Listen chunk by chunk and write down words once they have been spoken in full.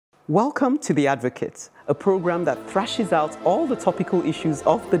Welcome to The Advocate, a program that thrashes out all the topical issues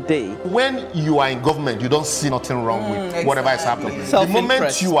of the day. When you are in government, you don't see nothing wrong with whatever is happening. The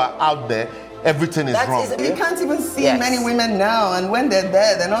moment you are out there, everything is wrong. You can't even see many women now, and when they're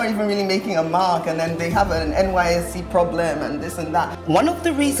there, they're not even really making a mark, and then they have an NYSC problem and this and that. One of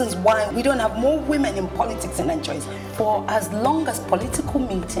the reasons why we don't have more women in politics in Nigeria is for as long as political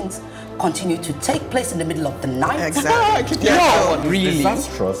meetings continue to take place in the middle of the night. Exactly. No, really.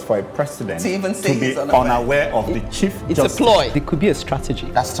 Disastrous for a president to even say to be unaware of the chief It's justice. a ploy. It could be a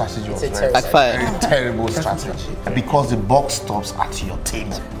strategy. That strategy was very terrible strategy. Because the buck stops at your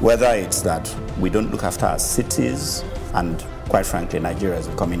table. Whether it's that we don't look after our cities, and quite frankly, Nigeria is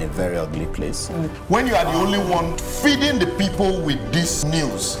becoming a very ugly place. When you are the only one feeding the people with this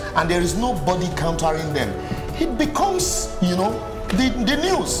news, and there is nobody countering them, it becomes, the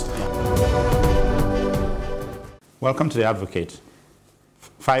news. Welcome to The Advocate.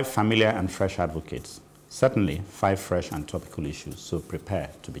 5 familiar and fresh advocates. Certainly 5 fresh and topical issues, so prepare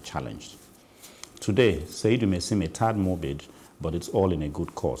to be challenged. Today, Seidu may seem a tad morbid, but it's all in a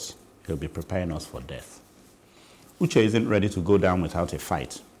good cause. He'll be preparing us for death. Uche isn't ready to go down without a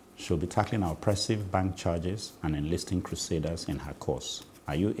fight. She'll be tackling our oppressive bank charges and enlisting crusaders in her cause.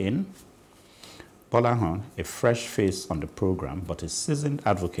 Are you in? Bolahan, a fresh face on the program, but a seasoned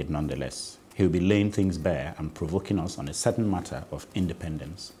advocate nonetheless. He'll be laying things bare and provoking us on a certain matter of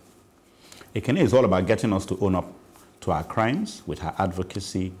independence. Ekene is all about getting us to own up to our crimes with her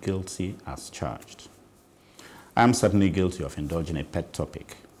advocacy guilty as charged. I am certainly guilty of indulging a pet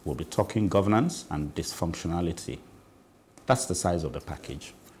topic. We'll be talking governance and dysfunctionality. That's the size of the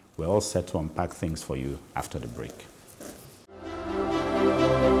package. We're all set to unpack things for you after the break.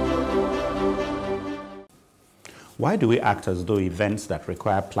 Why do we act as though events that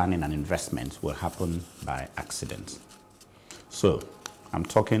require planning and investment will happen by accident? So, I'm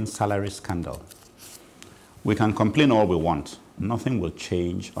talking salary scandal. We can complain all we want. Nothing will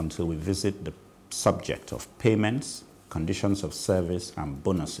change until we visit the subject of payments, conditions of service, and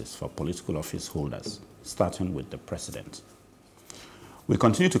bonuses for political office holders, starting with the president. We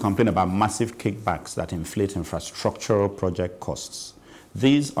continue to complain about massive kickbacks that inflate infrastructural project costs.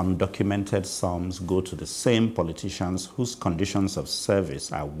 These undocumented sums go to the same politicians whose conditions of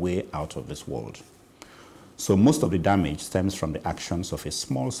service are way out of this world. So most of the damage stems from the actions of a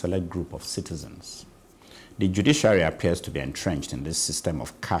small select group of citizens. The judiciary appears to be entrenched in this system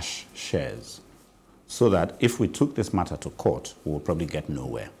of cash shares, so that if we took this matter to court, we will probably get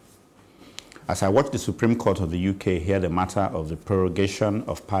nowhere. As I watched the Supreme Court of the UK hear the matter of the prorogation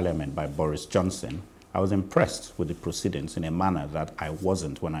of Parliament by Boris Johnson, I was impressed with the proceedings in a manner that I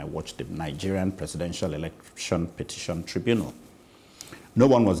wasn't when I watched the Nigerian Presidential Election Petition Tribunal. No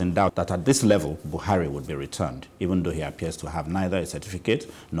one was in doubt that at this level, Buhari would be returned, even though he appears to have neither a certificate,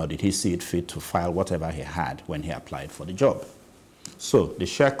 nor did he see it fit to file whatever he had when he applied for the job. So, the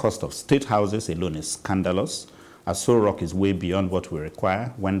sheer cost of state houses alone is scandalous, as so rock is way beyond what we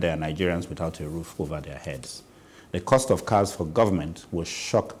require when there are Nigerians without a roof over their heads. The cost of cars for government will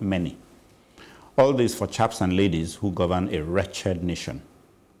shock many. All this for chaps and ladies who govern a wretched nation.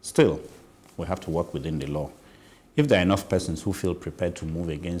 Still, we have to work within the law. If there are enough persons who feel prepared to move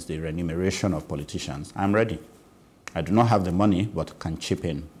against the remuneration of politicians, I'm ready. I do not have the money, but can chip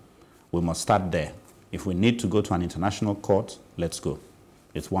in. We must start there. If we need to go to an international court, let's go.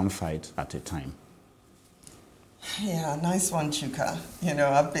 It's one fight at a time. Yeah, nice one, Chuka.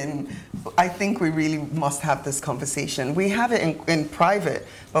 I think we really must have this conversation. We have it in private,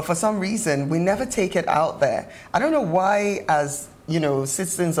 but for some reason, we never take it out there. I don't know why, as,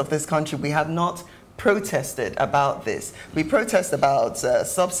 citizens of this country, we have not protested about this. We protest about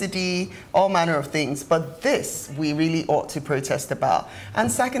subsidy, all manner of things, but this we really ought to protest about.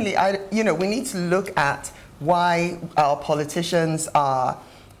 And secondly, we need to look at why our politicians are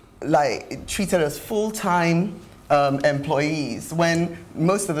treated as full-time employees when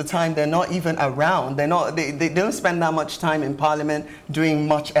most of the time they're not even around. They don't spend that much time in Parliament doing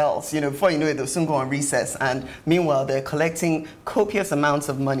much else. Before you know it, they'll soon go on recess, and meanwhile they're collecting copious amounts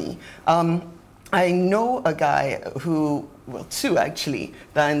of money. I know a guy two actually,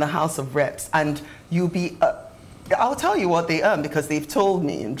 that are in the House of Reps, and I'll tell you what they earn because they've told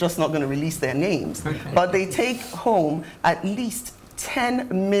me. I'm just not going to release their names. Okay. But they take home at least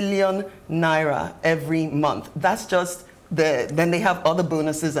 10 million naira every month. That's just then they have other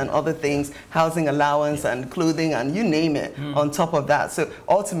bonuses and other things, housing allowance and clothing and you name it on top of that. So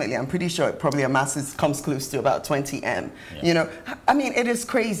ultimately, I'm pretty sure it probably comes close to about 20M. Yeah. You know, I mean, it is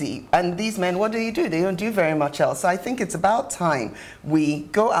crazy. And these men, what do? They don't do very much else. So I think it's about time we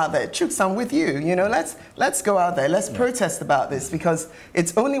go out there. Chuka, I'm with you. You know, let's go out there. Let's protest about this, because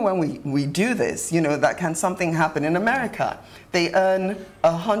it's only when we do this, you know, that can something happen. In America, they earn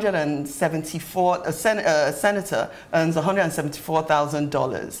 $174. A senator earns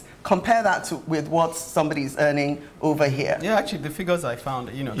 $174,000. Compare that with what somebody's earning over here. Yeah, actually, the figures I found,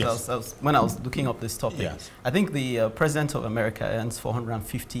 you know, when I was looking up this topic, I think the president of America earns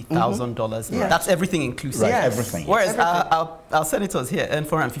 $450,000. That's everything inclusive. Right, everything. Whereas our senators here earn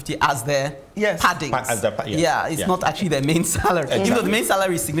 $450 as their padding. It's not actually their main salary. Exactly. Even though the main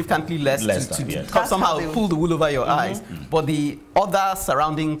salary is significantly less to somehow pull the wool over your eyes. But the other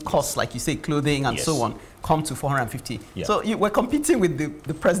surrounding costs, like you say, clothing and so on, come to 450. So we're competing with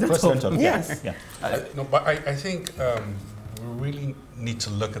the president of Yes. No, but I think we really need to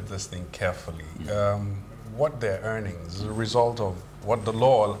look at this thing carefully. What they're earning is a result of what the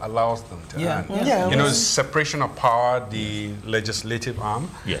law allows them to earn. You know, separation of power, the legislative arm.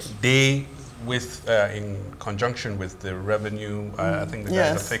 They, in conjunction with the revenue, I think the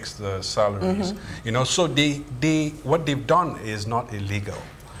guys that fix the salaries. You know, so what they've done is not illegal.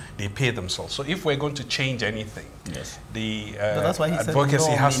 They pay themselves. So if we're going to change anything, the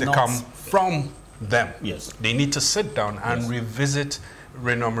advocacy has to come from them. They need to sit down and revisit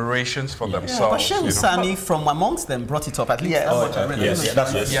remunerations for themselves. But Shehu Sani from amongst them brought it up, at least. He's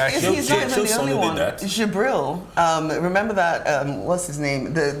not even the only one. Jibril, remember that, what's his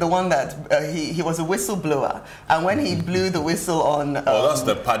name? The one that he was a whistleblower, and when he blew the whistle on... that's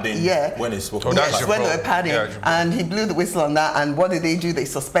the padding when he spoke. When they were padding, and he blew the whistle on that, and what did they do? They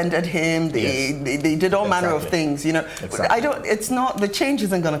suspended him, they did all manner of things, you know. It's not, the change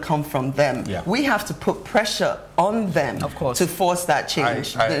isn't going to come from them. We have to put pressure on them to force that change.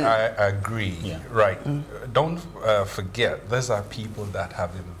 I agree. Right. Don't forget, these are people that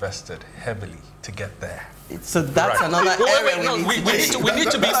have invested heavily to get there. So that's another area we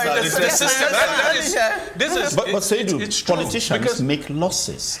need to be the system. But say do politicians make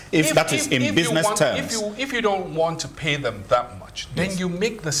losses if that is in business terms? If you don't want to pay them that much, then you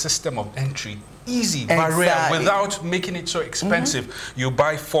make the system of entry easy, barrier, without making it so expensive. You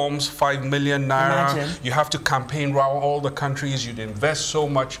buy forms, 5 million naira. Imagine. You have to campaign around all the countries. You'd invest so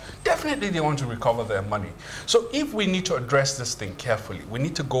much. Definitely they want to recover their money. So if we need to address this thing carefully, we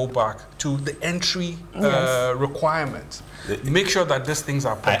need to go back to the entry requirements. Make sure that these things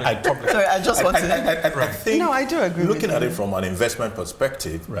are public. Sorry, I just want to... I think no, I do agree looking at it from an investment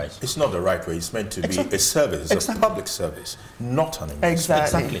perspective, it's not the right way. It's meant to be a service, it's a public service, not an investment.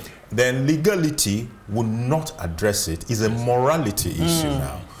 Exactly. Then legality will not address it. It's a morality issue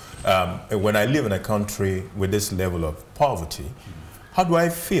now. When I live in a country with this level of poverty, how do I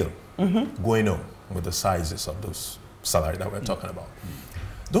feel going on with the sizes of those salaries that we're talking about?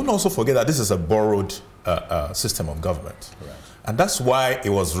 Don't also forget that this is a borrowed system of government. And that's why it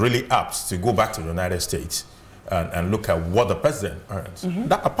was really apt to go back to the United States and look at what the president earns.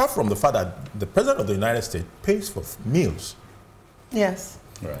 That, apart from the fact that the president of the United States pays for meals. Yes.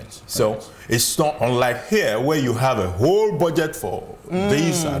 So it's not unlike here where you have a whole budget for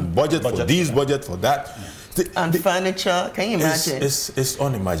this and budget for this, budget for that. And furniture, can you imagine? It's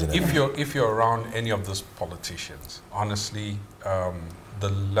unimaginable. If you're around any of those politicians, honestly, the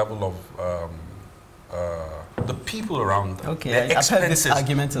level of the people around them, their I've heard this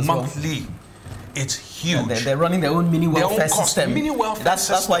argument as monthly, it's huge. They're running their own mini welfare system.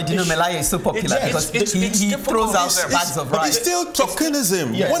 That's why Dino Melaya is so popular, because he throws out bags of rice. But it's still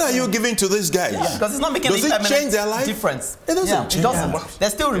tokenism. What are you giving to these guys? Because it's not making any change their life? difference. It doesn't change their life. They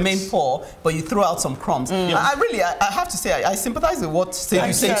still remain poor, but you throw out some crumbs. I have to say, I sympathize with what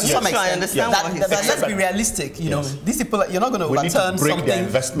you say to some extent. I understand what he's saying. Let's be realistic. You know, these people, you're not going to overturn something. Their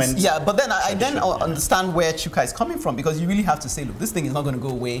investment. But then I understand where Chuka is coming from, because you really have to say, look, this thing is not going to go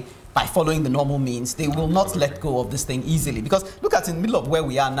away by following the normal means. They will not let go of this thing easily, because look at in the middle of where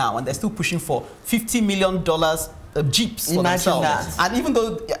we are now, and they're still pushing for $50 million Jeeps for themselves. And even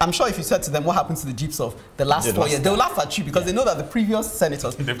though I'm sure if you said to them what happened to the Jeeps of the last 4 years, they'll laugh at you, because they know that the previous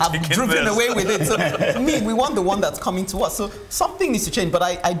senators have driven away with it. So to me, we want the one that's coming to us. So something needs to change. But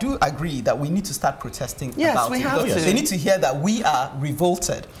I do agree that we need to start protesting about it. They need to hear that we are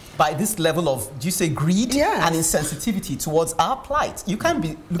revolted by this level of, do you say, greed and insensitivity towards our plight. You can't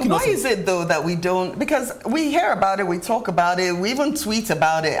be looking at... Why is it, though, that we don't... Because we hear about it, we talk about it, we even tweet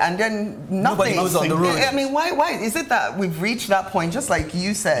about it, and then nothing... Nobody knows on the road. I mean, why? point? Is it that we've reached that point, just like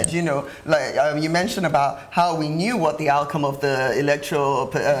you said, you know, like you mentioned about how we knew what the outcome of the electoral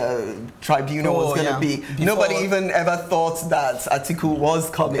tribunal was going to be. Before, nobody even ever thought that Atiku was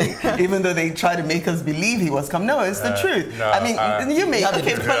coming, even though they tried to make us believe he was coming. No, it's the truth. No, I mean, you may,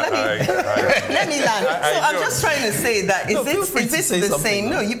 okay, but let me land. So I'm just trying to say that, is this the same?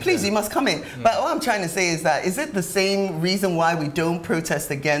 No, you please, you must come in. But what I'm trying to say is that, is it the same reason why we don't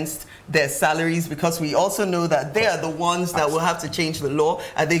protest against their salaries? Because we also know that they are the ones that will have to change the law.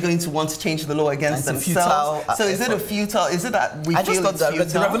 Are they going to want to change the law against themselves? So is it a futile? Is it that we feel it's futile?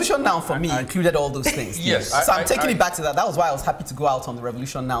 The Revolution Now for me included all those things. Yes. So I'm taking it back to that. That was why I was happy to go out on the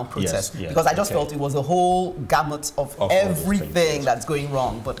Revolution Now protest, because I just felt it was a whole gamut of everything that's going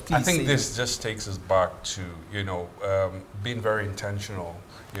wrong. But please, I think this just takes us back to, you know, being very intentional,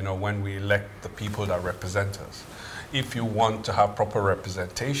 you know, when we elect the people that represent us. If you want to have proper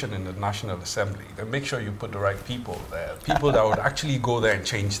representation in the National Assembly, then make sure you put the right people there, people that would actually go there and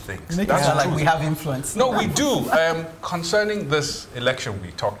change things. That's like we have influence. No, we do. Concerning this election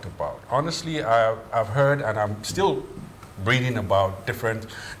we talked about, honestly, I've heard, and I'm still reading about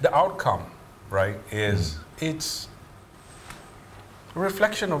the outcome, right, is it's a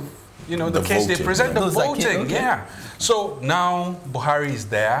reflection of, you know, the case they present, the voting, So now Buhari is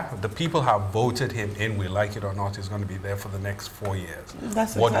there. The people have voted him in. We like it or not, he's going to be there for the next 4 years.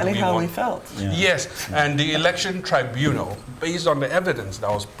 That's exactly how we felt. Yeah. Yes, and the election tribunal, based on the evidence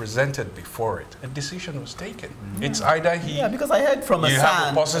that was presented before it, a decision was taken. It's either he... Yeah, because I heard from a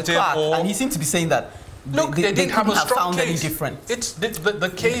positive Clark, and he seemed to be saying that look, they didn't have a strong case. Different. It's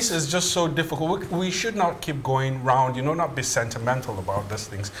the case is just so difficult. We should not keep going round, you know, not be sentimental about these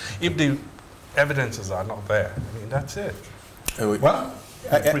things. If the evidences are not there, I mean, that's it. Well,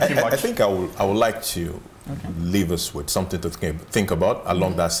 I think I would like to leave us with something to think about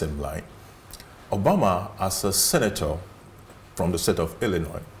along that same line. Obama, as a senator from the state of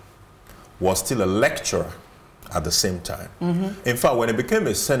Illinois, was still a lecturer at the same time. In fact, when he became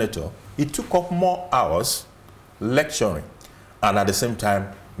a senator, he took up more hours lecturing and at the same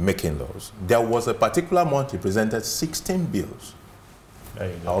time making laws. There was a particular month he presented 16 bills. There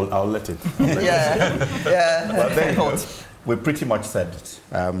you go. I'll let it. But there you go. We pretty much said it.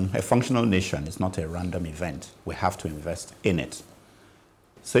 A functional nation is not a random event. We have to invest in it.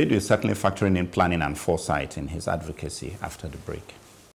 Saidu is certainly factoring in planning and foresight in his advocacy after the break.